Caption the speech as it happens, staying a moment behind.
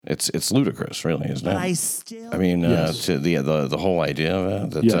It's ludicrous, really, isn't it? I mean, Yes. to the whole idea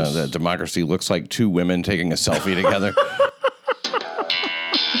of that, Yes. that democracy looks like two women taking a selfie together.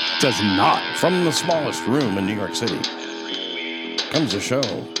 Does not. From the smallest room in New York City comes a show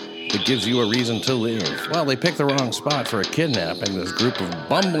that gives you a reason to live. Well, they picked the wrong spot for a kidnapping. This group of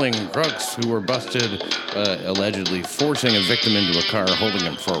bumbling crooks who were busted, allegedly forcing a victim into a car, holding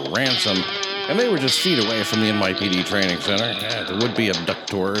him for ransom. And they were just feet away from the NYPD training center. The would-be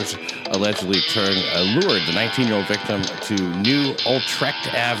abductors allegedly lured the 19-year-old victim to New Utrecht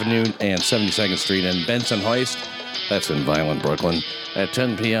Avenue and 72nd Street in Bensonhurst. That's in violent Brooklyn. At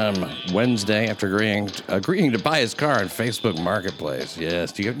 10 p.m. Wednesday, after agreeing to buy his car on Facebook Marketplace.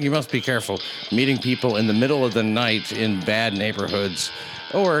 Yes, you must be careful meeting people in the middle of the night in bad neighborhoods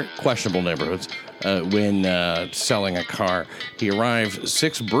or questionable neighborhoods when selling a car. He arrived.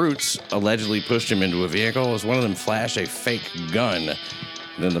 6 brutes allegedly pushed him into a vehicle as one of them flashed a fake gun.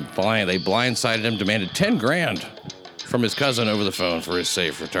 Then they blindsided him, demanded $10,000 from his cousin over the phone for his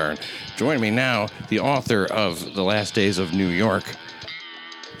safe return. Joining me now, the author of The Last Days of New York,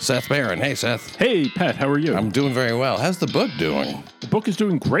 Seth Barron. Hey, Seth. Hey, Pat, how are you? I'm doing very well. How's the book doing? The book is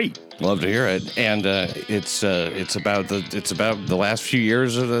doing great. Love to hear it. And it's about the last few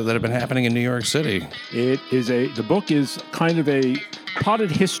years that have been happening in New York City. The book is kind of a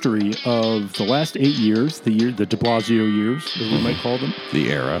potted history of the last 8 years, the de Blasio years, as we might call them. The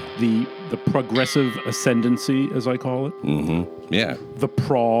era. The progressive ascendancy, as I call it. Mm-hmm. Yeah. The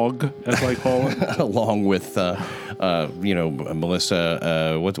Prague, as I call it. Along with,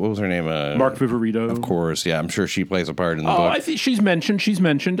 Melissa, what was her name? Mark Viverito. Of course, yeah. I'm sure she plays a part in the book. I think she's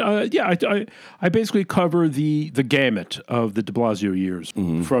mentioned. I basically cover the gamut of the de Blasio years,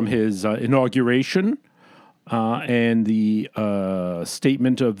 from his inauguration and the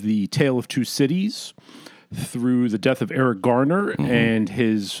statement of the Tale of Two Cities through the death of Eric Garner and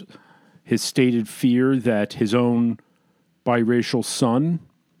his stated fear that his own biracial son,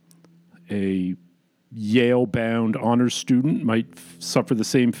 a Yale-bound honors student, might suffer the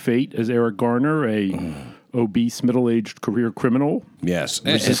same fate as Eric Garner, a obese, middle-aged career criminal. Yes.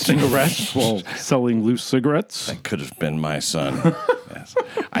 Resisting arrest while selling loose cigarettes. That could have been my son. Yes.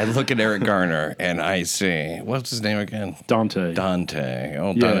 I look at Eric Garner and I see, what's his name again? Dante.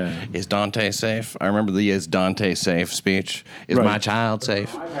 Oh, Yeah. Is Dante safe? I remember the "Is Dante safe" speech. Is Right. my child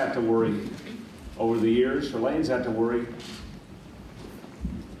safe? I've had to worry over the years. Elaine's had to worry.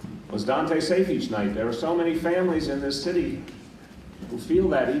 Was Dante safe each night? There are so many families in this city who feel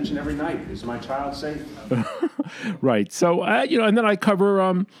that each and every night. Is my child safe? Right. So, and then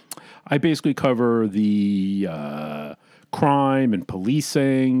I basically cover the crime and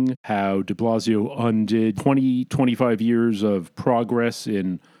policing, how de Blasio undid 25 years of progress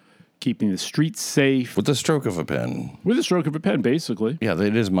in keeping the streets safe. With the stroke of a pen. With a stroke of a pen, basically. Yeah,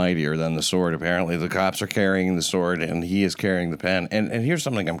 it is mightier than the sword, apparently. The cops are carrying the sword, and he is carrying the pen. And here's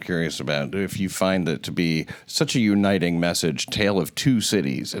something I'm curious about. If you find it to be such a uniting message, Tale of Two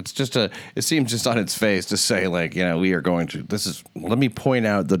Cities, it seems just on its face to say, like, we are going to, let me point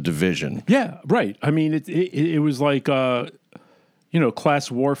out the division. Yeah, right. I mean, it was like,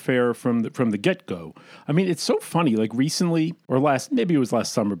 class warfare from the get-go. I mean, it's so funny. Like recently, maybe it was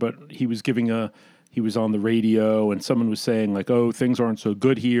last summer, but he was on the radio and someone was saying like, "Oh, things aren't so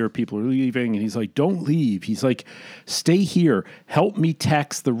good here. People are leaving." And he's like, "Don't leave." He's like, "Stay here. Help me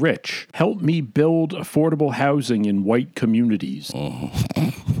tax the rich. Help me build affordable housing in white communities."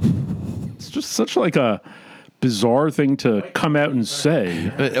 It's just such like a bizarre thing to come out and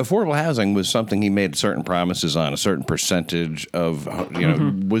say. But affordable housing was something he made certain promises on, a certain percentage of,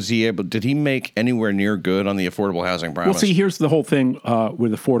 did he make anywhere near good on the affordable housing promise? Well, see, here's the whole thing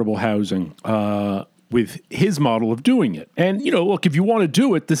with affordable housing, with his model of doing it. And, look, if you want to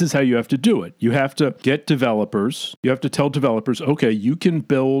do it, this is how you have to do it. You have to get developers. You have to tell developers, okay, you can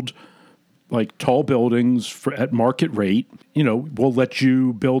build like tall buildings at market rate. We'll let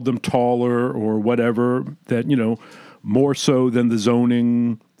you build them taller or whatever that, more so than the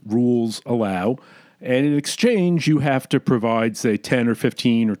zoning rules allow. And in exchange, you have to provide, say, 10 or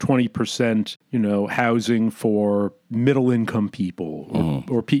 15 or 20%, housing for middle income people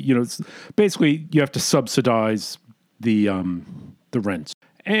or basically you have to subsidize the rents.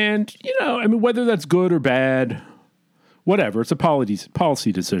 And, whether that's good or bad, whatever, it's a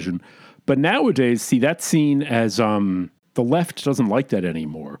policy decision. But nowadays, see, that's seen as the left doesn't like that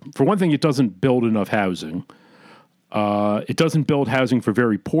anymore. For one thing, it doesn't build enough housing. It doesn't build housing for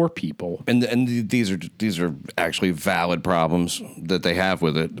very poor people. And these are actually valid problems that they have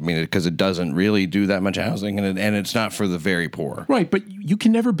with it. I mean, because it doesn't really do that much housing, and it's not for the very poor. Right, but you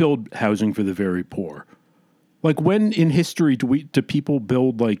can never build housing for the very poor. Like, when in history do people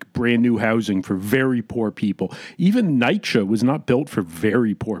build like brand new housing for very poor people? Even NYCHA was not built for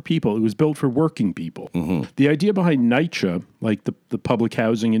very poor people. It was built for working people. Mm-hmm. The idea behind NYCHA, like the public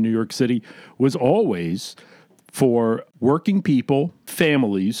housing in New York City, was always for working people,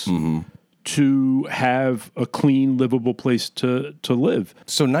 families, to have a clean, livable place to live.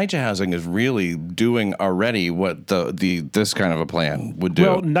 So NYCHA housing is really doing already what this kind of a plan would do.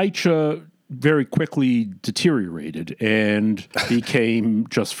 Well, NYCHA very quickly deteriorated and became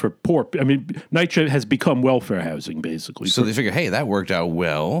just for poor. I mean, NYCHA has become welfare housing, basically. So they figure, hey, that worked out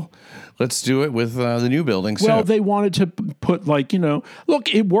well. Let's do it with the new buildings. Well, they wanted to put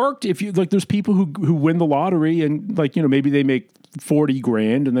look, it worked. If you there's people who win the lottery and maybe they make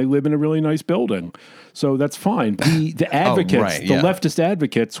 $40,000 and they live in a really nice building. So that's fine. The advocates, leftist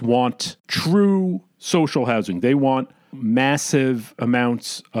advocates want true social housing. They want massive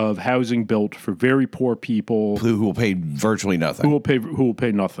amounts of housing built for very poor people who will pay virtually nothing. Who will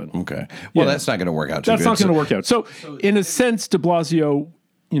pay nothing. Okay. Well, that's not going to work out too good. That's not going to work out. So in a sense, de Blasio,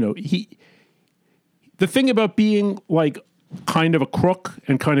 the thing about being like kind of a crook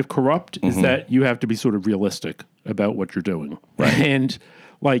and kind of corrupt is that you have to be sort of realistic about what you're doing. Right. And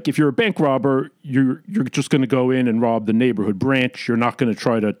like, if you're a bank robber, you're just going to go in and rob the neighborhood branch. You're not going to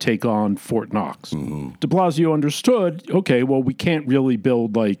try to take on Fort Knox. De Blasio understood, okay, well, we can't really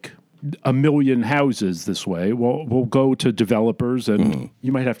build like 1 million houses this way. Well, we'll go to developers, and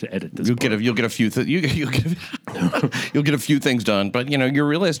you might have to edit this. You'll get a few you'll get a few things done, but you're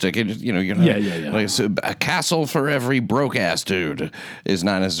realistic. Like, a castle for every broke ass dude is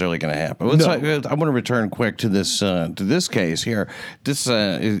not necessarily going to happen. I want to return quick to this case here. This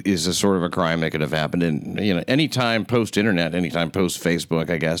is a sort of a crime that could have happened in anytime post internet, anytime post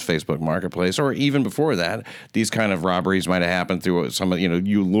Facebook, I guess Facebook Marketplace, or even before that. These kind of robberies might have happened through some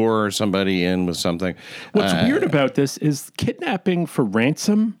you lure somebody in with something. What's weird about this is kidnapping for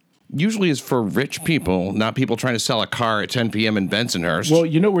ransom usually is for rich people, not people trying to sell a car at 10 p.m. in Bensonhurst.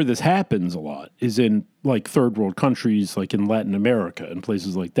 Well, where this happens a lot is in like third world countries, like in Latin America and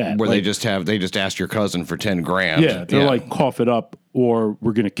places like that, where they just ask your cousin for $10,000. Yeah, they're like, cough it up, or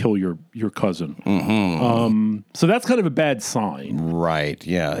we're going to kill your cousin. So that's kind of a bad sign, right?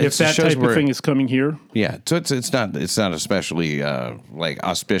 Yeah, if that type of thing is coming here. Yeah, so it's not especially like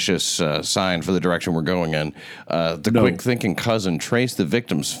auspicious sign for the direction we're going in. Quick thinking cousin traced the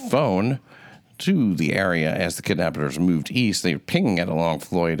victim's phone to the area as the kidnappers moved east. They were pinging it along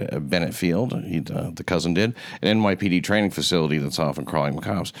Floyd Bennett Field. The cousin did, an NYPD training facility that's often crawling with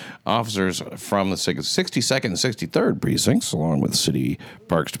cops. Officers from the 62nd and 63rd precincts, along with City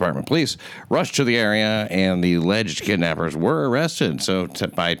Parks Department police, rushed to the area, and the alleged kidnappers were arrested. So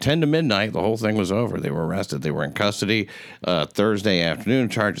by 10 to midnight, the whole thing was over. They were arrested. They were in custody Thursday afternoon,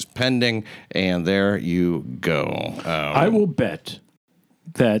 charges pending, and there you go. I will bet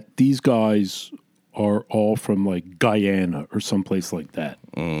that these guys are all from like Guyana or someplace like that.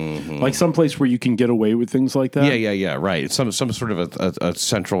 Like someplace where you can get away with things like that. Yeah, right. It's some sort of a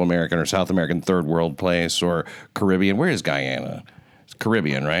Central American or South American third world place, or Caribbean. Where is Guyana? It's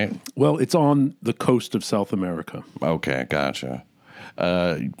Caribbean, right? Well, it's on the coast of South America. Okay, gotcha.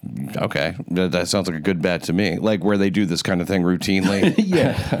 Okay, that sounds like a good bet to me. Like where they do this kind of thing routinely.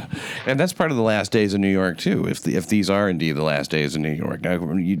 Yeah, and that's part of the last days of New York too. If these are indeed the last days of New York, now,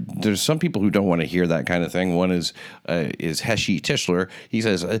 there's some people who don't want to hear that kind of thing. One is Heshi Tischler. He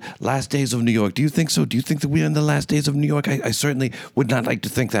says, "Last days of New York. Do you think so? Do you think that we are in the last days of New York? I certainly would not like to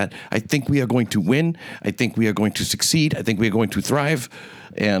think that. I think we are going to win. I think we are going to succeed. I think we are going to thrive."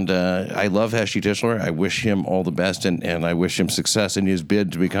 And I love Heshi Tischler. I wish him all the best, and I wish him success in his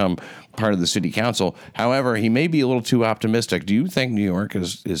bid to become part of the city council. However, he may be a little too optimistic. Do you think New York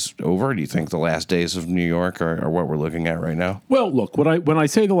is over? Do you think the last days of New York are what we're looking at right now? Well, look, when I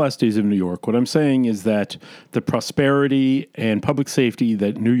say the last days of New York, what I'm saying is that the prosperity and public safety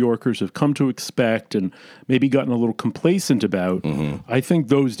that New Yorkers have come to expect and maybe gotten a little complacent about, I think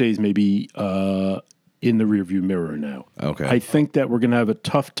those days may be in the rearview mirror now. Okay. I think that we're going to have a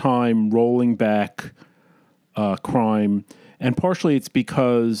tough time rolling back crime, and partially it's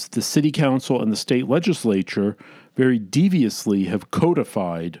because the city council and the state legislature very deviously have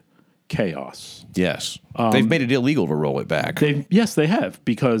codified chaos. Yes. They've made it illegal to roll it back. Yes, they have,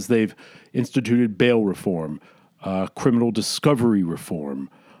 because they've instituted bail reform, criminal discovery reform.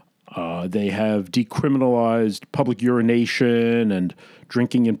 They have decriminalized public urination and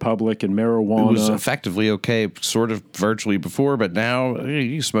drinking in public and marijuana. It was effectively okay, sort of virtually before, but now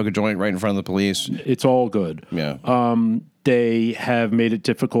you smoke a joint right in front of the police. It's all good. Yeah. They have made it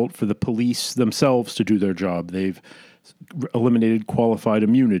difficult for the police themselves to do their job. They've eliminated qualified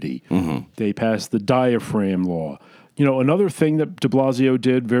immunity. They passed the diaphragm law. You know, another thing that de Blasio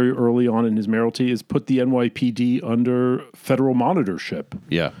did very early on in his mayoralty is put the NYPD under federal monitorship.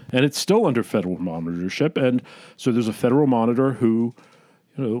 Yeah. And it's still under federal monitorship. And so there's a federal monitor who,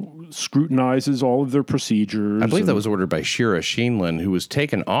 you know, scrutinizes all of their procedures. I believe that was ordered by Shira Sheenlin, who was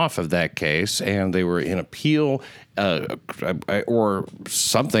taken off of that case, and they were in appeal or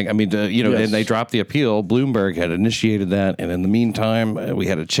something. I mean, Yes. and they dropped the appeal. Bloomberg had initiated that, and in the meantime, we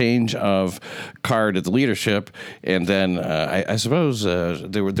had a change of card at the leadership, and then I suppose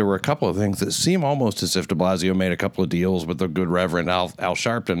there were a couple of things that seem almost as if de Blasio made a couple of deals with the good Reverend Al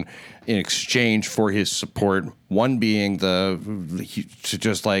Sharpton in exchange for his support. One being to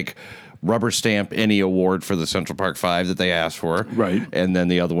just like rubber stamp any award for the Central Park Five that they asked for. Right. And then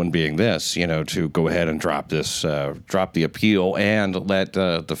the other one being this, to go ahead and drop the appeal and let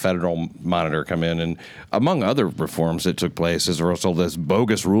the federal monitor come in. And among other reforms that took place is also this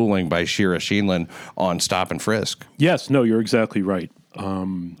bogus ruling by Shira Sheenlin on stop and frisk. Yes, no, you're exactly right.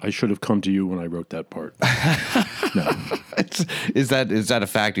 I should have come to you when I wrote that part. No. Is that a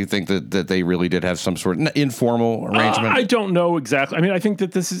fact? You think that they really did have some sort of informal arrangement? I don't know exactly. I mean, I think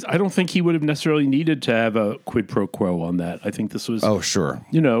that I don't think he would have necessarily needed to have a quid pro quo on that. I think this was, oh, sure.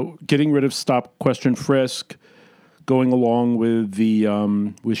 Getting rid of stop, question, frisk, going along with the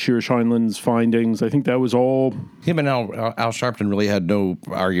with Shira Sheinlin's findings. I think that was all. Him and Al Sharpton really had no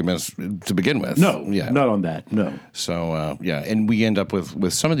arguments to begin with. No, not on that. No. So and we end up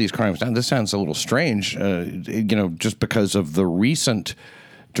with some of these crimes. Now this sounds a little strange, just because of the recent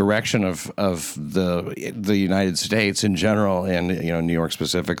direction of the United States in general, and New York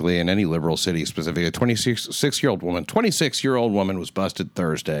specifically, and any liberal city specifically. A 26-year-old woman was busted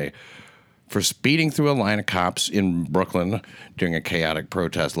Thursday for speeding through a line of cops in Brooklyn during a chaotic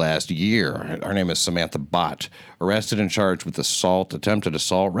protest last year. Her name is Samantha Bott, arrested and charged with assault, attempted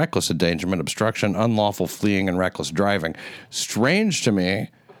assault, reckless endangerment, obstruction, unlawful fleeing, and reckless driving. Strange to me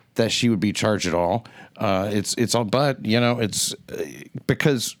that she would be charged at all. It's all, but it's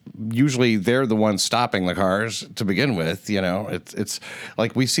because usually they're the ones stopping the cars to begin with. It's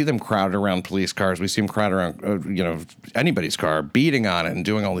like we see them crowded around police cars. We see them crowded around anybody's car, beating on it and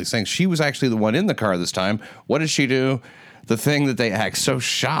doing all these things. She was actually the one in the car this time. What did she do? The thing that they act so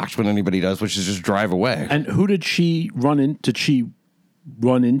shocked when anybody does, which is just drive away. And who did she run in? Did she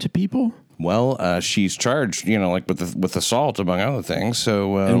run into people? Well, she's charged, with assault, among other things.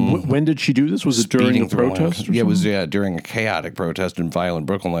 So, and when did she do this? Was it during a protest? Yeah, it was during a chaotic protest in violent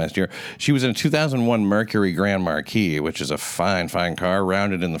Brooklyn last year. She was in a 2001 Mercury Grand Marquis, which is a fine, fine car,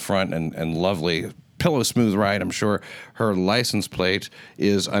 rounded in the front and lovely, pillow smooth ride. I'm sure her license plate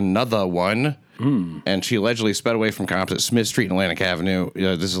is another one. And she allegedly sped away from cops at Smith Street and Atlantic Avenue.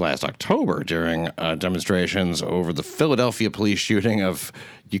 This is last October during demonstrations over the Philadelphia police shooting of,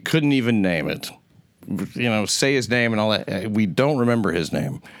 you couldn't even name it. Say his name and all that. We don't remember his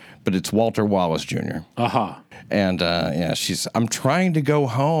name, but it's Walter Wallace Jr. Aha. And I'm trying to go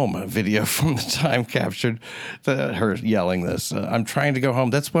home. A video from the time captured her yelling this. I'm trying to go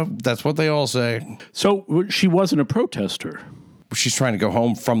home. That's what they all say. So she wasn't a protester. She's trying to go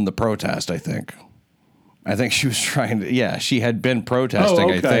home from the protest, I think. I think she was trying to, she had been protesting,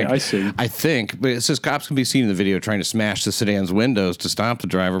 I think. I see. I think, but it says cops can be seen in the video trying to smash the sedan's windows to stop the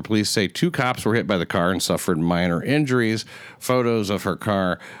driver. Police say 2 cops were hit by the car and suffered minor injuries. Photos of her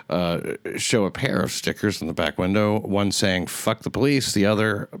car show a pair of stickers in the back window, one saying, "Fuck the police," the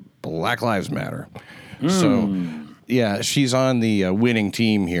other, "Black Lives Matter." So, yeah, she's on the winning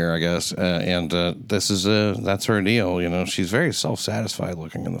team here, I guess, and that's her deal. She's very self-satisfied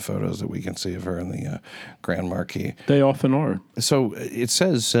looking in the photos that we can see of her in the Grand Marquis. They often are. So it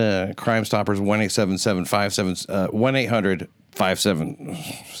says Crime Stoppers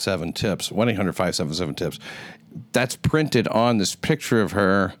 1-800-577-TIPS, 1-800-577-TIPS. That's printed on this picture of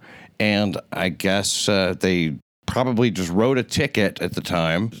her, and I guess they probably just wrote a ticket at the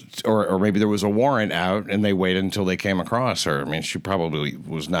time, or maybe there was a warrant out and they waited until they came across her. I mean, she probably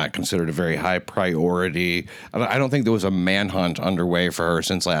was not considered a very high priority. I don't think there was a manhunt underway for her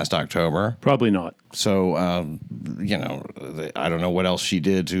since last October. Probably not. So, I don't know what else she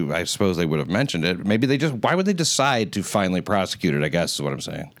did I suppose they would have mentioned it. Maybe why would they decide to finally prosecute it, I guess is what I'm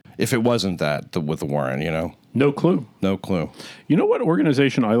saying. If it wasn't that with the warrant, No clue. No clue. You know what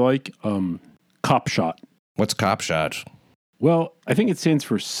organization I like? Cop Shot. What's Cop Shot? Well, I think it stands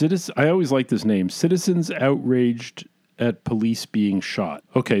for Citizens. I always like this name. Citizens Outraged at Police Being Shot.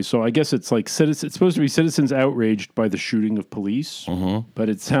 Okay, so I guess it's like it's supposed to be citizens outraged by the shooting of police, but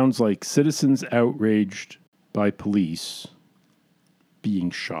it sounds like citizens outraged by police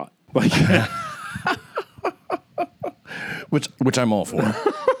being shot. Like, which I'm all for.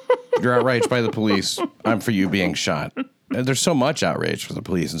 You're outraged by the police. I'm for you being shot. And there's so much outrage for the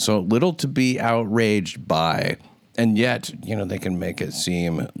police and so little to be outraged by. And yet, they can make it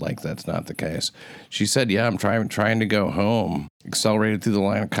seem like that's not the case. She said, yeah, I'm trying to go home. Accelerated through the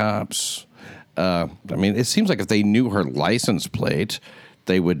line of cops. It seems like if they knew her license plate,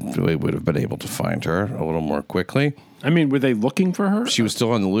 they would have been able to find her a little more quickly. Were they looking for her? She was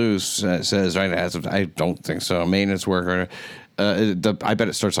still on the loose. It says, right, I don't think so. Maintenance worker. I bet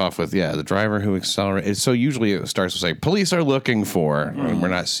it starts off with, the driver who accelerated. So usually it starts with, police are looking for, and we're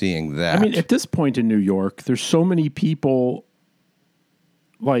not seeing that. At this point in New York, there's so many people,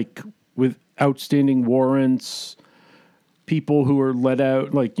 with outstanding warrants, people who are let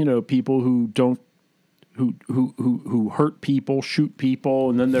out, people who don't, who hurt people, shoot people,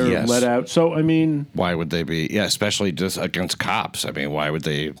 and then they're let out. So, why would they be, especially just against cops? Why would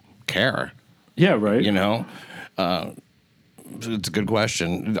they care? Yeah, right. It's a good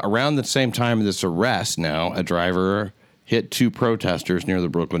question. Around the same time of this arrest now, a driver hit 2 protesters near the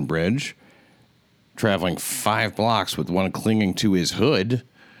Brooklyn Bridge, traveling 5 blocks with one clinging to his hood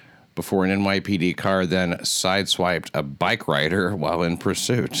before an NYPD car then sideswiped a bike rider while in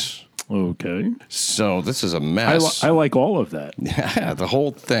pursuit. Okay. So this is a mess. I like all of that. Yeah, the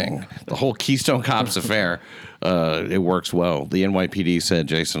whole thing, the whole Keystone Cops affair, it works well. The NYPD said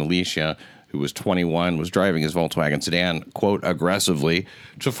Jason Alicia, who was 21, was driving his Volkswagen sedan, quote, aggressively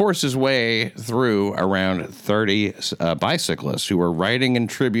to force his way through around 30 bicyclists who were riding in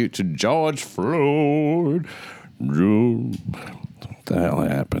tribute to George Floyd. What the hell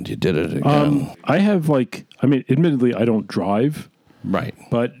happened? You did it again. I have admittedly, I don't drive. Right.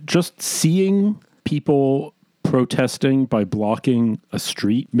 But just seeing people protesting by blocking a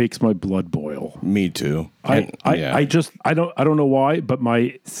street makes my blood boil. Me too. I don't know why, but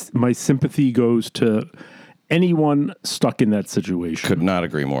my sympathy goes to anyone stuck in that situation. Could not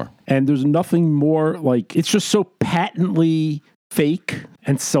agree more. And there's nothing more it's just so patently fake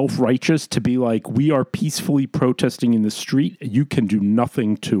and self-righteous to be like, we are peacefully protesting in the street. You can do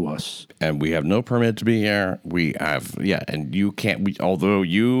nothing to us. And we have no permit to be here. We have, and you can't, although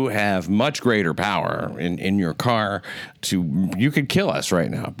you have much greater power in your car you could kill us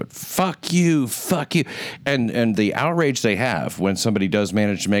right now, but fuck you. And the outrage they have when somebody does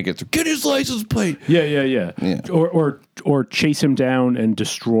manage to make it through, get his license plate. Yeah. Or chase him down and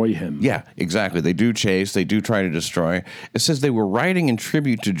destroy him. Yeah, exactly. They do chase. They do try to destroy. It says they were riding in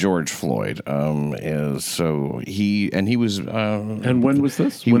tribute to George Floyd. So he was. And when was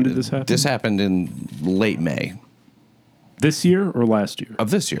this? When did this happen? This happened in late May. This year or last year? Of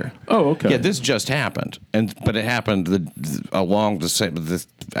this year. Oh, okay. Yeah, this just happened, but it happened along the same. This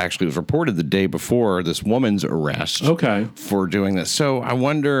actually was reported the day before this woman's arrest. Okay. For doing this, so I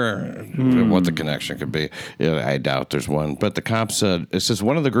wonder what the connection could be. I doubt there's one, but the cops said it says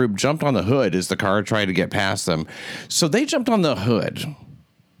one of the group jumped on the hood as the car tried to get past them. So they jumped on the hood.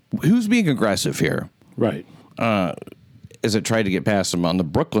 Who's being aggressive here? Right. As it tried to get past him on the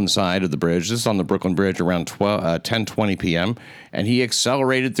Brooklyn side of the bridge. This is on the Brooklyn Bridge around 10:20 p.m., and he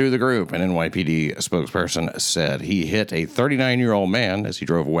accelerated through the group. An NYPD spokesperson said he hit a 39-year-old man as he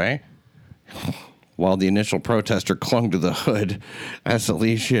drove away, while the initial protester clung to the hood as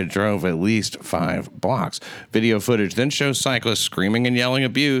Alicia drove at least 5 blocks. Video footage then shows cyclists screaming and yelling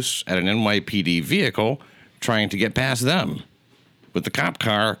abuse at an NYPD vehicle trying to get past them, with the cop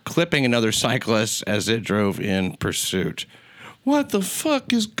car clipping another cyclist as it drove in pursuit. What the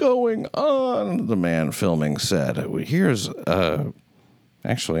fuck is going on? The man filming said. Here's,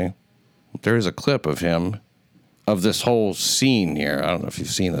 actually, there is a clip of him, of this whole scene here. I don't know if you've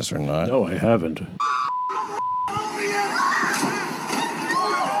seen this or not. No, I haven't.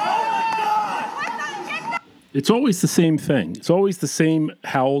 It's always the same thing. It's always the same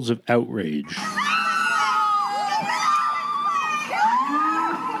howls of outrage.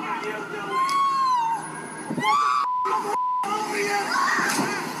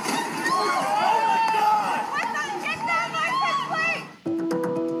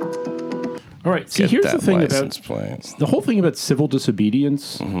 All right. See, here's the thing about the whole thing about civil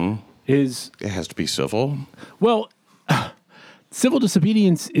disobedience is it has to be civil. Well, civil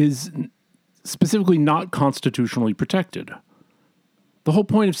disobedience is specifically not constitutionally protected. The whole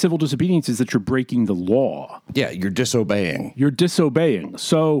point of civil disobedience is that you're breaking the law. Yeah, you're disobeying. You're disobeying.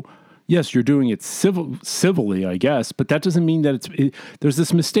 So, yes, you're doing it civilly, I guess, but that doesn't mean that there's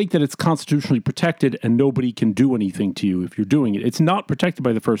this mistake that it's constitutionally protected and nobody can do anything to you if you're doing it. It's not protected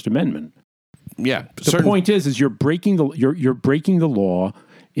by the First Amendment. Yeah. The point is you're breaking the law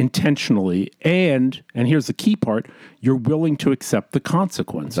intentionally, and here's the key part, you're willing to accept the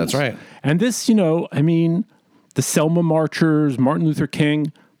consequences. That's right. And this, the Selma marchers, Martin Luther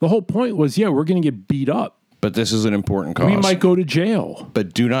King. The whole point was, we're going to get beat up. But this is an important cause. We might go to jail.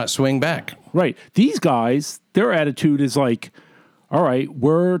 But do not swing back. Right. These guys, their attitude is like, all right,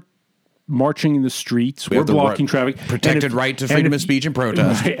 we're marching in the streets. We're blocking traffic. Protected right to freedom of speech and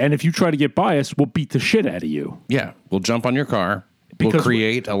protest. Right, and if you try to get by us, we'll beat the shit out of you. Yeah. We'll jump on your car. We'll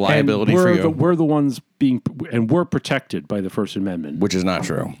create a liability for you. We're the ones we're protected by the First Amendment. Which is not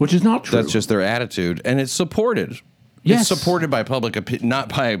true. That's just their attitude. And it's supported. Yes. It's supported by not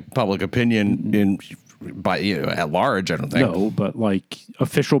by public opinion at large, I don't think. No, but like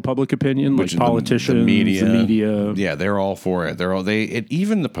official public opinion, like politicians, the media. Yeah, they're all for it.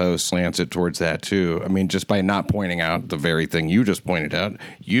 Even the Post slants it towards that too. I mean, just by not pointing out the very thing you just pointed out.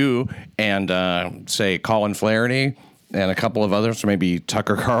 You and say Colin Flaherty and a couple of others, maybe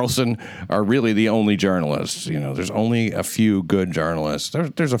Tucker Carlson, are really the only journalists. There's only a few good journalists.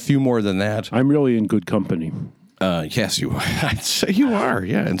 There's a few more than that. I'm really in good company. Yes, you are. I'd say you are.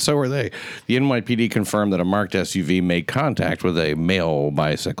 Yeah, and so are they. The NYPD confirmed that a marked SUV made contact with a male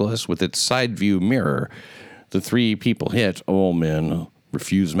bicyclist with its side view mirror. The 3 people hit, all men,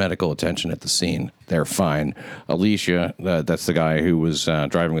 refused medical attention at the scene. They're fine. Alicia, that's the guy who was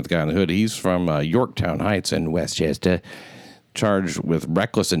driving with the guy in the hood. He's from Yorktown Heights in Westchester, charged with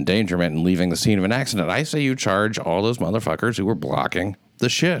reckless endangerment and leaving the scene of an accident. I say you charge all those motherfuckers who were blocking the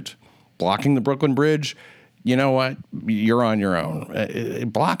shit. Blocking the Brooklyn Bridge. You know what? You're on your own.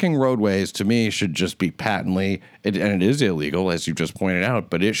 Blocking roadways, to me, should just be patently, and it is illegal, as you just pointed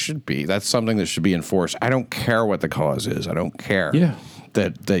out, but it should be. That's something that should be enforced. I don't care what the cause is. I don't care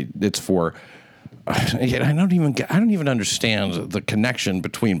that it's for. I don't even understand the connection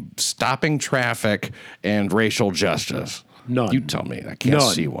between stopping traffic and racial justice. None. You tell me. I can't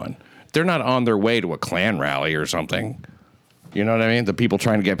see one. They're not on their way to a Klan rally or something. You know what I mean? The people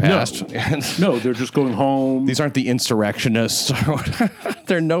trying to get past. No, they're just going home. These aren't the insurrectionists.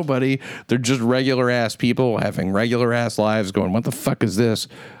 They're nobody. They're just regular ass people having regular ass lives going, what the fuck is this?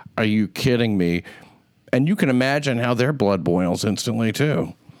 Are you kidding me? And you can imagine how their blood boils instantly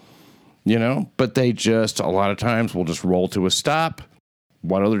too. But they just, a lot of times, will just roll to a stop.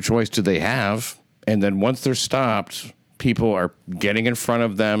 What other choice do they have? And then once they're stopped, people are getting in front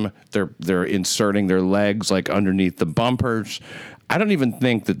of them. They're inserting their legs like underneath the bumpers. I don't even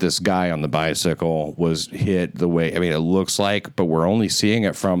think that this guy on the bicycle was hit the way, it looks like, but we're only seeing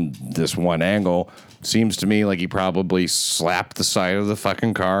it from this one angle. Seems to me like he probably slapped the side of the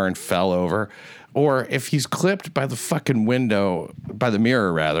fucking car and fell over. Or if he's clipped by the fucking window, by the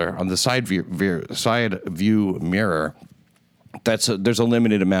mirror rather, on the side view mirror, there's a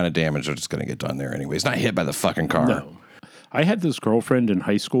limited amount of damage that's going to get done there anyway. It's not hit by the fucking car. No. I had this girlfriend in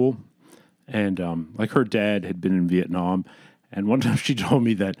high school, and her dad had been in Vietnam, and one time she told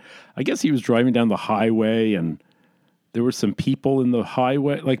me that I guess he was driving down the highway, and there were some people in the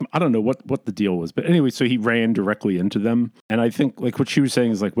highway. Like, I don't know what the deal was, but anyway, so he ran directly into them, and I think like what she was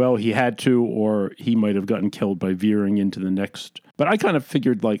saying is like, well, he had to, or he might have gotten killed by veering into the next. But I kind of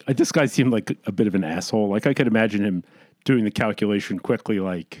figured like this guy seemed like a bit of an asshole. Like I could imagine him doing the calculation quickly,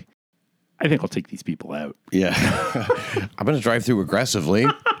 like, I think I'll take these people out. Yeah. I'm going to drive through aggressively.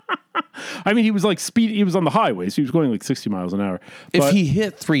 He was like he was on the highway, so he was going like 60 miles an hour. If he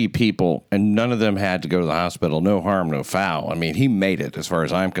hit 3 people and none of them had to go to the hospital, no harm, no foul. He made it as far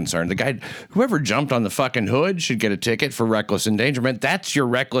as I'm concerned. The guy, whoever jumped on the fucking hood should get a ticket for reckless endangerment. That's your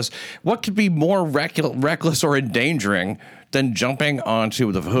reckless. What could be more reckless or endangering than jumping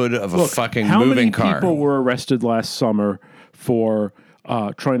onto the hood of a fucking moving car? How many people were arrested last summer for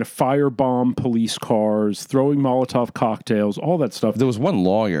trying to firebomb police cars, throwing Molotov cocktails, all that stuff? There was one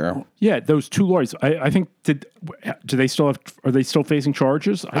lawyer. Yeah, those 2 lawyers. I think are they still facing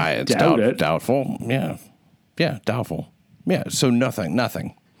charges? I doubt it. Doubtful. Yeah, doubtful. Yeah, so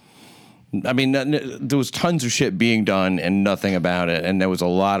nothing. There was tons of shit being done and nothing about it, and there was a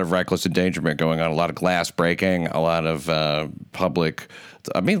lot of reckless endangerment going on, a lot of glass breaking, a lot of public.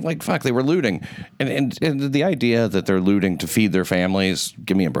 They were looting, and the idea that they're looting to feed their families,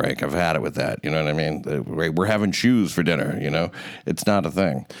 give me a break. I've had it with that. You know what I mean? We're having shoes for dinner. It's not a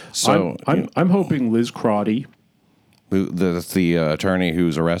thing. So I'm hoping Liz Crotty. That's the attorney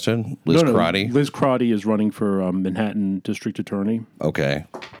who's arrested? Crotty? Liz Crotty is running for Manhattan District Attorney. Okay.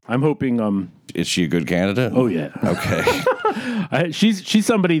 I'm hoping... is she a good candidate? Oh, yeah. Okay. She's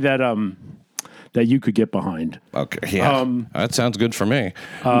somebody that you could get behind. Okay, yeah. That sounds good for me.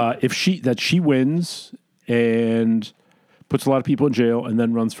 If she wins, and puts a lot of people in jail, and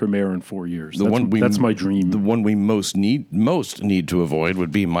then runs for mayor in 4 years. That's my dream. The one we most need to avoid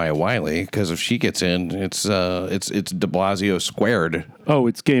would be Maya Wiley, because if she gets in, it's De Blasio squared. Oh,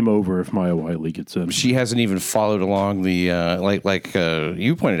 it's game over if Maya Wiley gets in. She hasn't even followed along the like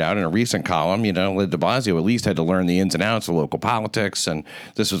you pointed out in a recent column. De Blasio at least had to learn the ins and outs of local politics, and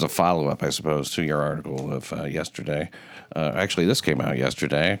this was a follow-up, I suppose, to your article of yesterday. Actually, this came out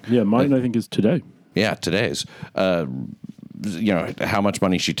yesterday. Yeah, mine I think is today. Yeah, today's. How much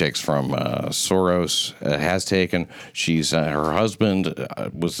money she takes from Soros, has taken. She's her husband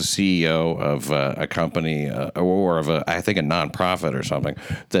was the CEO of a company or of I think a nonprofit or something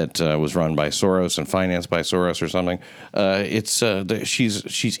that was run by Soros and financed by Soros or something.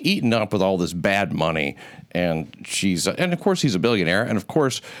 She's eaten up with all this bad money. And of course he's a billionaire. And of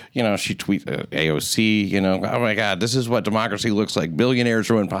course, she tweets AOC, oh my God, this is what democracy looks like. Billionaires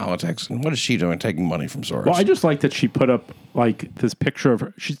ruin politics. And what is she doing, taking money from Soros? Well, I just like that she put up like this picture of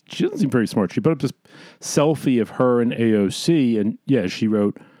her. She doesn't seem very smart. She put up this selfie of her and AOC. And yeah, she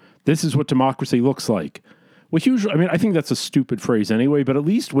wrote, "This is what democracy looks like." Well, usually, I think that's a stupid phrase anyway, but at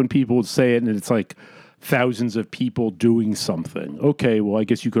least when people would say it and it's like thousands of people doing something. Okay, well, I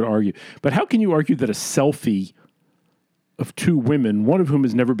guess you could argue. But how can you argue that a selfie of two women, one of whom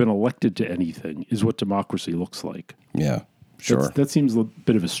has never been elected to anything, is what democracy looks like? Yeah, sure. That seems a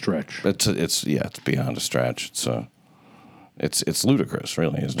bit of a stretch. It's beyond a stretch. It's ludicrous,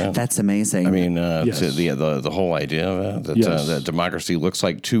 really, isn't it? That's amazing. Yes. The whole idea of it, Yes. that democracy looks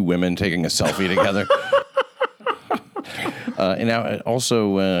like two women taking a selfie together. And now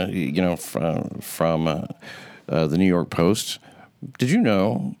also, from the New York Post, did you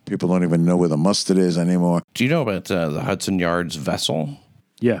know? People don't even know where the mustard is anymore. Do you know about the Hudson Yards vessel?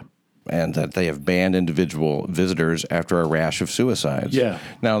 Yeah. And that they have banned individual visitors after a rash of suicides. Yeah.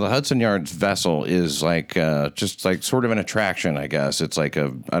 Now, the Hudson Yards vessel is like just like sort of an attraction, I guess. It's like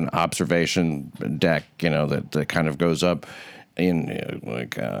an observation deck, that kind of goes up in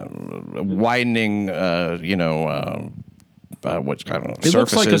widening, what I don't know. It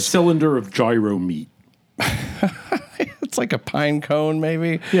looks like a cylinder of gyro meat. It's like a pine cone,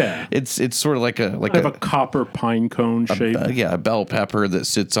 maybe. Yeah, it's sort of like a copper pine cone shape. A bell pepper that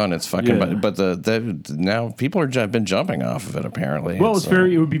sits on its fucking. Yeah. But now people been jumping off of it. Apparently, Well,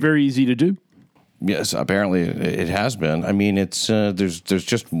 it would be very easy to do. Yes, apparently it has been. It's there's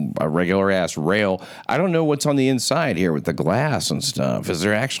just a regular ass rail. I don't know what's on the inside here with the glass and stuff. Is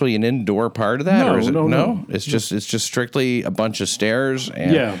there actually an indoor part of that, No, or is it no. It's just strictly a bunch of stairs.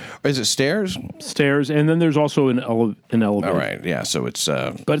 And, Yeah. Or is it stairs? Stairs, and then there's also an elevator. All right. Yeah. So it's.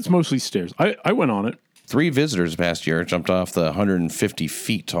 But it's mostly stairs. I went on it. 3 visitors past year jumped off the 150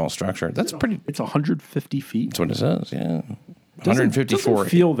 feet tall structure. That's pretty. It's 150 feet. That's what it says. Yeah. Doesn't 154.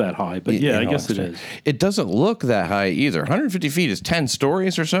 feel that high, but yeah, I guess it is. It doesn't look that high either. 150 feet is 10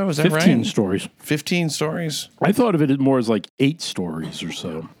 stories or so. Is that 15 right? stories. 15 stories. I thought of it more as like 8 stories or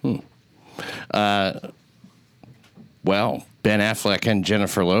so. Well, Ben Affleck and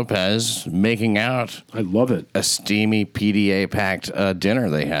Jennifer Lopez making out I love it. a steamy PDA-packed dinner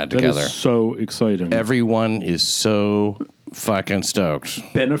they had That together. is so exciting. Everyone is so fucking stoked.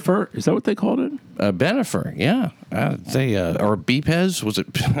 Benefer, is that what they called it? Benifer, yeah. Or Beepez, was it?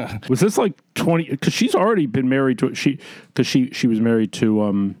 Was this like 20? Because she's already been married to she was married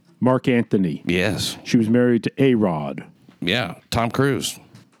to Mark Anthony. Yes. She was married to A-Rod. Yeah. Tom Cruise.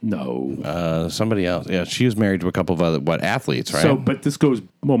 No. Somebody else. Yeah, she was married to a couple of other, athletes, right? So, but this goes,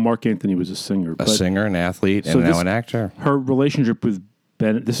 well, Mark Anthony was a singer. A singer, an athlete, and now an actor. Her relationship with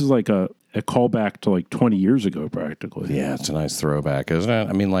Ben, this is like a callback to like 20 years ago, practically. Yeah, it's a nice throwback, isn't it?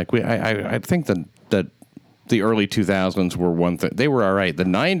 I think that the early 2000s were one thing. They were all right. The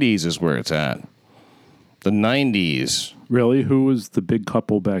 90s is where it's at. The 90s. Really? Who was the big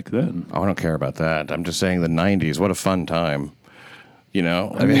couple back then? Oh, I don't care about that. I'm just saying the 90s. What a fun time. I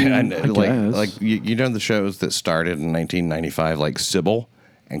guess. you know the shows that started in 1995, like Sybil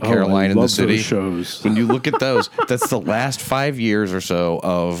and I Caroline in the love City. those shows. When you look at those, that's the last 5 years or so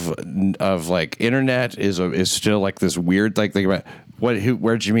of like internet is still like this weird like thing about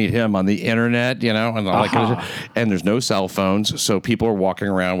where'd you meet him on the internet, and all that kind of shit. And there's no cell phones, so people are walking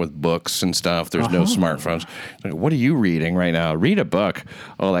around with books and stuff. There's no smartphones. Like, what are you reading right now? Read a book,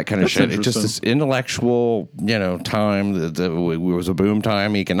 all that kind of shit. It's just this intellectual, time. It was a boom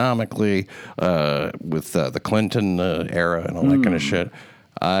time economically with the Clinton era and all that kind of shit.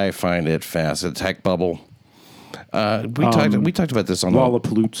 I find it fascinating. Tech bubble. We talked about this on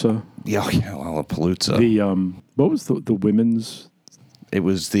Lollapalooza. Lollapalooza. The what was the women's? It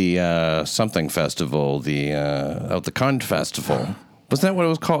was the something festival, the Cunt Festival. Wasn't that what it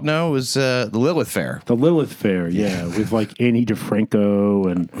was called? No, it was the Lilith Fair. The Lilith Fair, yeah, with like Annie DeFranco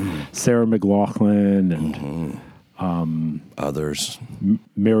and Sarah McLachlan and others.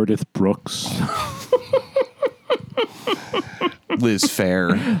 Meredith Brooks. Liz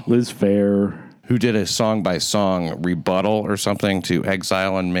Fair. Who did a song-by-song rebuttal or something to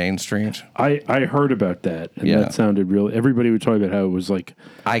Exile on Main Street. I heard about that, and that sounded real. Everybody would talk about how it was like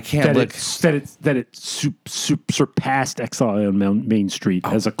I can't look that it surpassed Exile on Main Street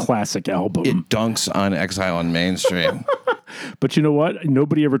as a classic album. It dunks on Exile on Main Street. But you know what?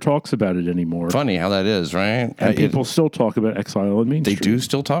 Nobody ever talks about it anymore. Funny how that is, right? And people still talk about Exile on Main Street. They do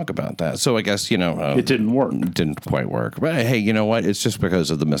still talk about that. So I guess, it didn't work. It didn't quite work. But hey, you know what? It's just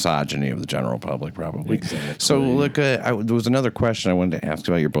because of the misogyny of the general public, probably. Exactly. So look, there was another question I wanted to ask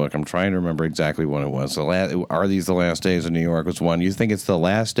about your book. I'm trying to remember exactly what it was. Are these the last days of New York was one. You think it's the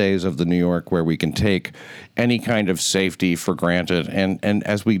last days of the New York where we can take any kind of safety for granted. And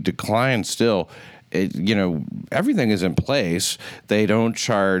as we decline still, everything is in place. They don't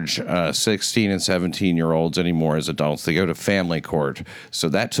charge 16 and 17-year-olds anymore as adults. They go to family court. So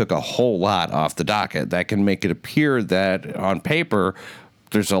that took a whole lot off the docket. That can make it appear that on paper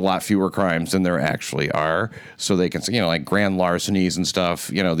there's a lot fewer crimes than there actually are. So they can, like grand larcenies and stuff,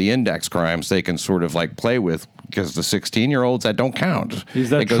 the index crimes they can sort of like play with because the 16-year-olds, that don't count. Is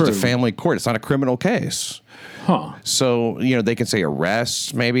that true? It goes to family court. It's not a criminal case. Huh. So, they can say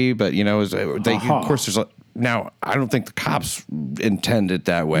arrests maybe, but, of course, there's now, I don't think the cops intend it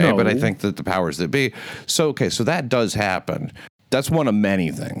that way, but I think that the powers that be. So that does happen. That's one of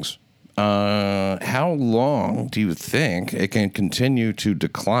many things. How long do you think it can continue to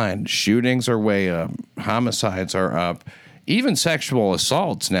decline? Shootings are way up. Homicides are up. Even sexual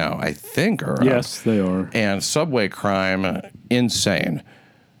assaults now, I think, are up. Yes, they are. And subway crime, insane.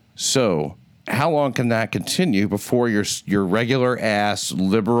 So how long can that continue before your regular ass,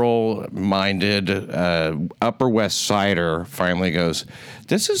 liberal-minded Upper West Sider finally goes,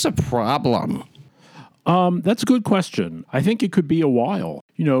 this is a problem? That's a good question. I think it could be a while.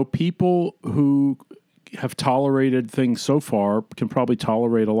 People who have tolerated things so far can probably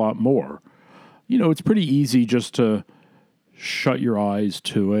tolerate a lot more. It's pretty easy just to shut your eyes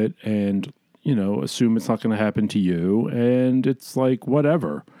to it and, assume it's not going to happen to you. And it's like,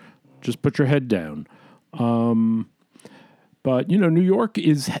 whatever. Just put your head down. But, New York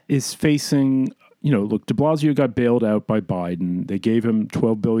is facing, look, de Blasio got bailed out by Biden. They gave him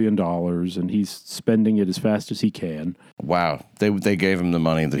 $12 billion, and he's spending it as fast as he can. Wow. They gave him the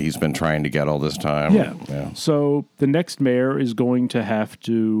money that he's been trying to get all this time. Yeah. So the next mayor is going to have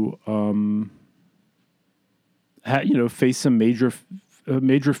to, face some major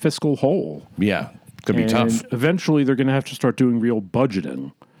fiscal hole. Yeah. Could be tough. Eventually, they're going to have to start doing real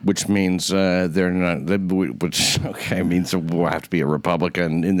budgeting. Which means they're not. Means there will have to be a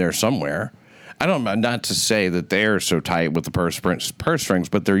Republican in there somewhere. I don't. Not to say that they're so tight with the purse strings,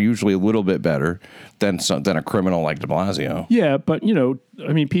 but they're usually a little bit better than a criminal like de Blasio. Yeah, but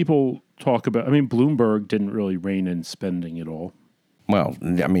people talk about. Bloomberg didn't really rein in spending at all. Well,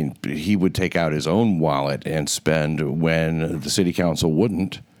 he would take out his own wallet and spend when the city council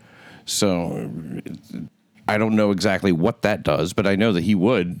wouldn't. So I don't know exactly what that does, but I know that he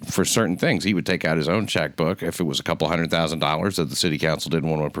would for certain things. He would take out his own checkbook if it was a couple $100,000 that the city council didn't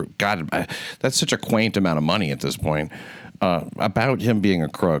want to approve. God, that's such a quaint amount of money at this point. About him being a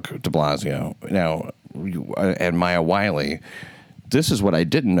crook, de Blasio. Now, and Maya Wiley, this is what I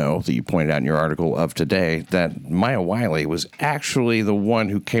didn't know that you pointed out in your article of today, that Maya Wiley was actually the one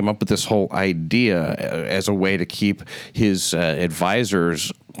who came up with this whole idea as a way to keep his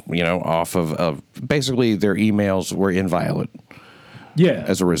advisors, off of basically their emails were inviolate. Yeah.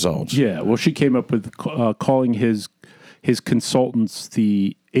 As a result. Yeah. Well, she came up with calling his consultants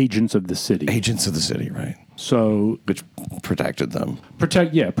the agents of the city. Agents of the city, right. So, which protected them.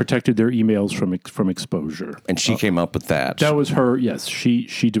 Protected their emails from exposure. And she came up with that. That was her. Yes,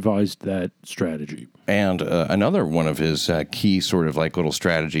 she devised that strategy. And another one of his key sort of like little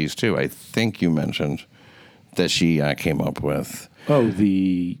strategies too. I think you mentioned that she came up with. Oh,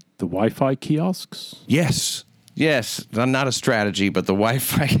 the Wi-Fi kiosks. Yes. Not a strategy, but the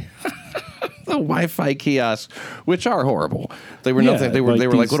Wi-Fi. The Wi-Fi kiosks, which are horrible. They were nothing. They were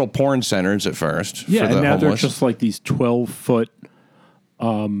like little porn centers at first. Yeah, for the and now homeless. they're just like these 12-foot.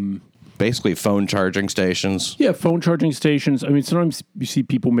 Basically, phone charging stations. Yeah, phone charging stations. Sometimes you see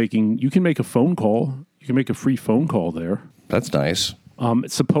people you can make a phone call. You can make a free phone call there. That's nice.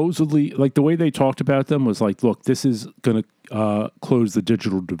 Supposedly, like the way they talked about them was like, look, this is going to close the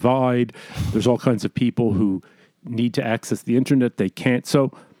digital divide. There's all kinds of people who need to access the internet. They can't.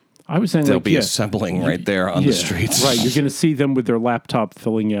 So I was saying they'll like, be assembling right there on the streets. Right. You're going to see them with their laptop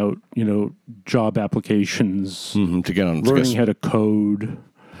filling out, job applications, to get on learning how to code.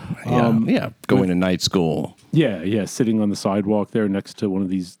 Going to night school. Yeah, sitting on the sidewalk there next to one of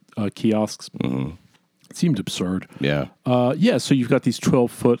these kiosks. Mm-hmm. It seemed absurd. Yeah. So you've got these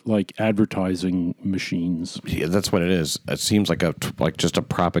 12-foot like advertising machines. Yeah, that's what it is. It seems like just a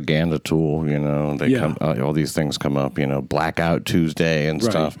propaganda tool, They come, all these things come up, Blackout Tuesday and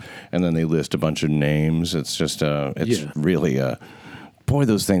stuff, and then they list a bunch of names. It's just really boy,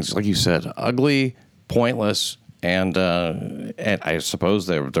 those things, like you said, ugly, pointless. And I suppose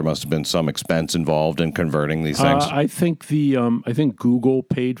there must have been some expense involved in converting these things. I think Google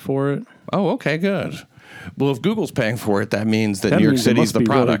paid for it. Oh, okay, good. Well, if Google's paying for it, that means that New York City's the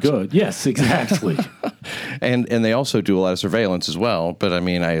product. Really good. Yes, exactly. and they also do a lot of surveillance as well. But I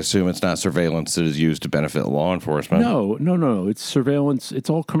mean, I assume it's not surveillance that is used to benefit law enforcement. No. It's surveillance. It's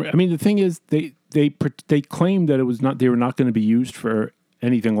all. I mean, the thing is, they claimed that they were not going to be used for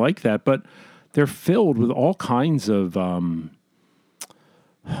anything like that, but they're filled with all kinds of, what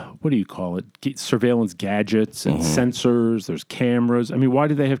do you call it? Surveillance gadgets and sensors. There's cameras. I mean, why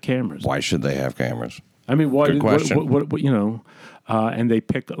do they have cameras? Why should they have cameras? I mean, why? Good question. What and they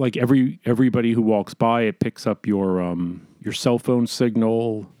pick like everybody who walks by, it picks up your cell phone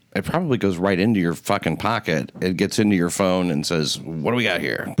signal. It probably goes right into your fucking pocket. It gets into your phone and says, "What do we got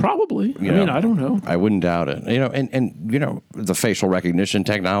here?" Probably. I don't know. I wouldn't doubt it. And the facial recognition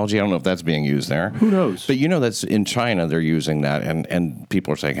technology. I don't know if that's being used there. Who knows? But that's in China. They're using that, and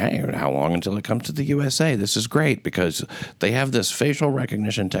people are saying, "Hey, how long until it comes to the USA?" This is great because they have this facial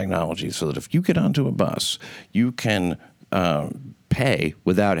recognition technology, so that if you get onto a bus, you can pay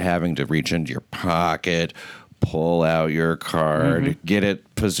without having to reach into your pocket, pull out your card, get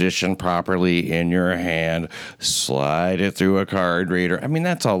it positioned properly in your hand, slide it through a card reader. I mean,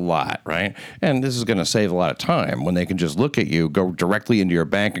 that's a lot, right? And this is going to save a lot of time when they can just look at you, go directly into your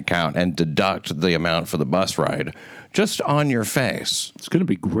bank account, and deduct the amount for the bus ride just on your face. It's going to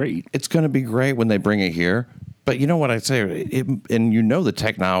be great. It's going to be great when they bring it here. But you know what I'd say? The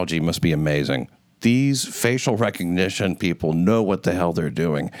technology must be amazing. These facial recognition people know what the hell they're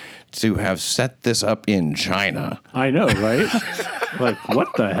doing to have set this up in China. I know, right? Like,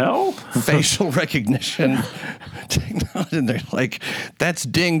 what the hell? Facial recognition technology. And they're like, that's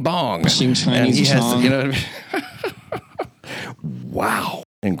ding bong. And he has, wow.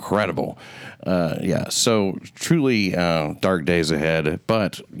 Incredible. So truly dark days ahead.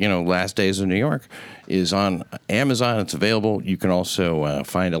 But, Last Days of New York is on Amazon. It's available. You can also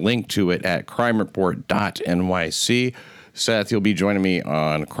find a link to it at crimereport.nyc. Seth, you'll be joining me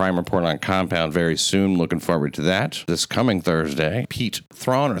on Crime Report on Compound very soon. Looking forward to that. This coming Thursday, Pete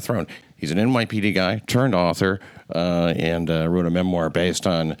Throne. He's an NYPD guy turned author and wrote a memoir based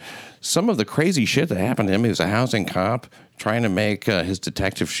on some of the crazy shit that happened to him. He was a housing cop trying to make his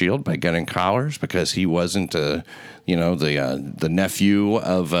detective shield by getting collars because he wasn't, the nephew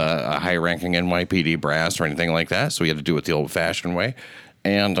of a high-ranking NYPD brass or anything like that. So he had to do it the old-fashioned way,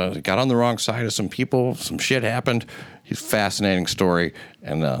 and got on the wrong side of some people. Some shit happened. He's a fascinating story,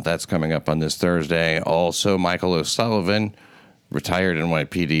 and that's coming up on this Thursday. Also, Michael O'Sullivan, retired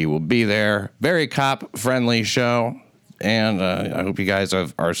NYPD, will be there. Very cop-friendly show, and I hope you guys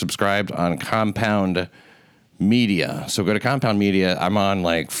are subscribed on Compound Media. So go to Compound Media. I'm on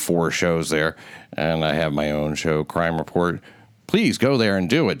like 4 shows there, and I have my own show, Crime Report. Please go there and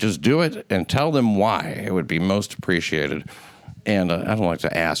do it. Just do it and tell them why. It would be most appreciated. And I don't like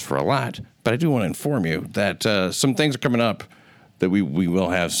to ask for a lot, but I do want to inform you that some things are coming up that we will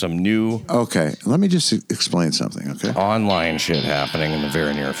have some new... Okay, let me just explain something, okay? Online shit happening in the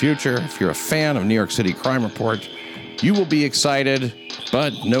very near future. If you're a fan of New York City Crime Report, you will be excited,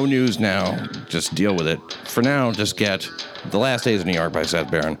 but no news now. Just deal with it. For now, just get The Last Days of New York by Seth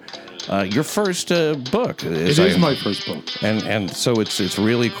Barron. Your first book. It is my first book. And so it's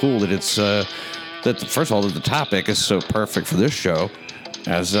really cool that it's... first of all, that the topic is so perfect for this show.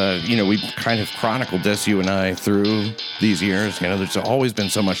 As, we've kind of chronicled this, you and I, through these years. There's always been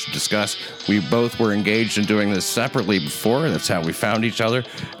so much to discuss. We both were engaged in doing this separately before. That's how we found each other.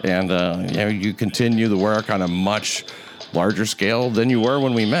 And, you continue the work on a much larger scale than you were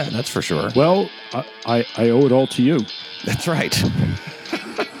when we met. That's for sure. Well, I owe it all to you. That's right.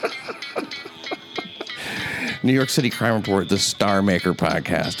 New York City Crime Report, the Star Maker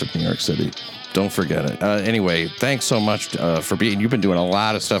podcast of New York City. Don't forget it. Anyway, thanks so much for being... You've been doing a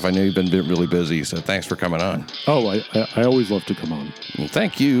lot of stuff. I know you've been really busy, so thanks for coming on. Oh, I always love to come on. And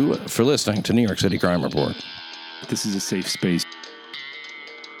thank you for listening to New York City Crime Report. This is a safe space.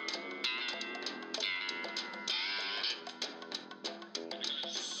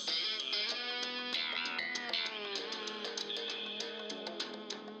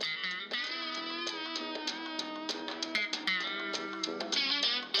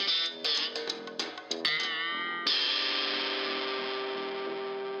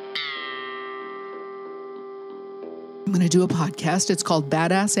 I'm going to do a podcast. It's called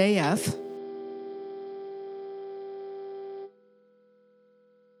Badass AF.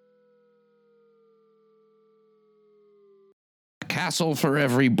 Castle for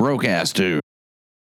every broke ass dude.